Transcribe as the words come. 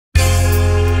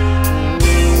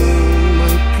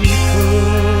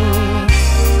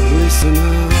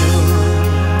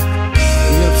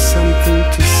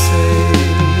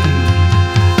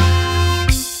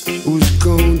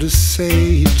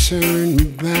turn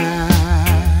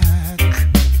back?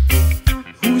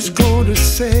 Who's gonna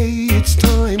say it's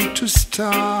time to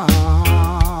stop?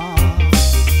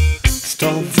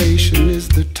 Starvation is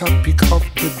the topic of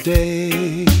the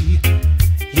day,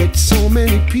 yet so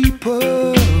many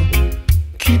people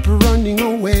keep running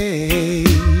away.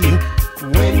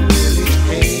 When will it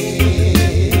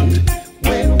end?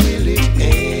 When will it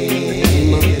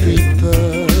end? My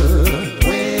people,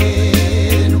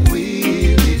 when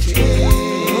will it end?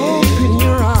 Open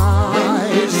your eyes. When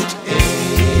will it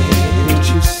end? Can't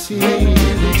you see? When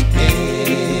will it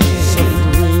end?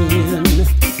 Suffering.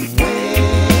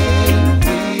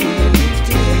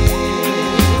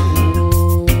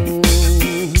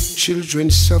 Children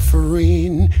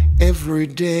suffering every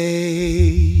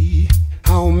day.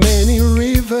 How many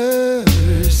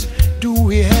rivers do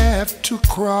we have to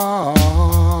cross?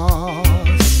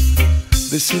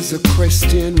 This is a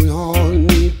question we all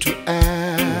need to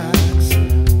ask.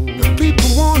 The people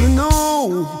want to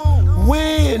know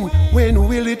when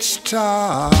will it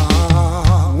stop?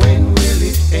 When will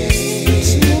it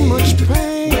end? Too much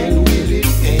pain. When will it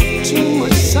end? Too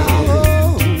much sorrow.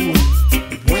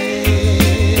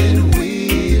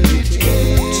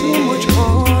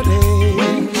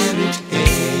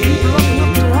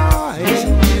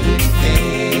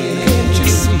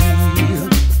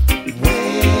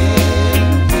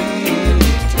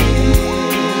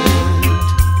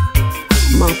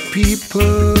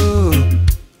 People,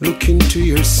 look into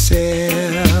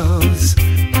yourselves.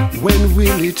 When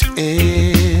will it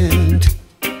end?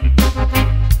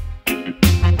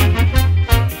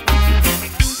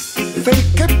 They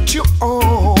kept you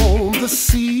on the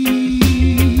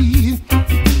sea.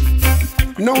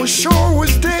 No shore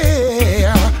was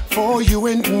there for you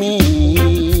and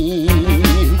me.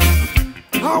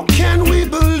 How can we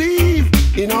believe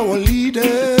in our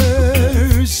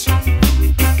leaders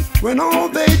when all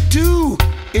they do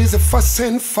is a fuss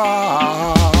and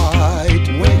fight?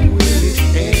 When will it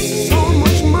end? So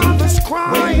much mothers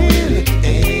crying, when will it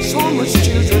end? So much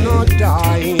children are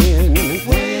dying.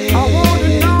 I want to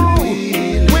know,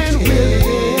 when will it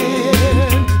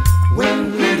end? When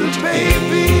little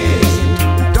babies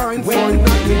dying for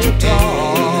nothing at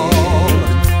all.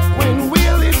 When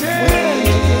will it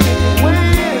end?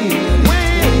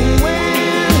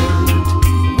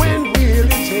 When will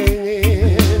it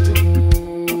end?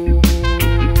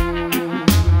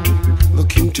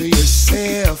 Look into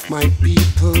yourself, my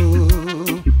people.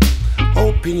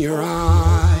 Open your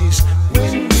eyes.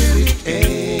 When will it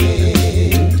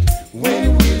end?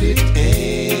 When will it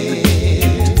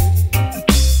end?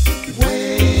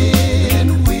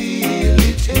 When will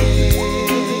it end?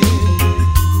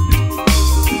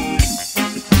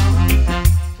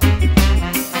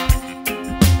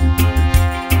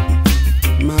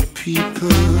 My people,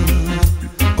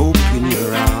 open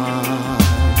your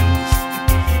eyes.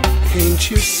 Can't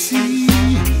you see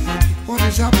what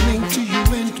is happening to you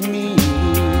and me?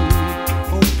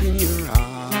 Open your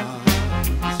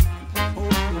eyes.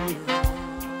 Open your eyes.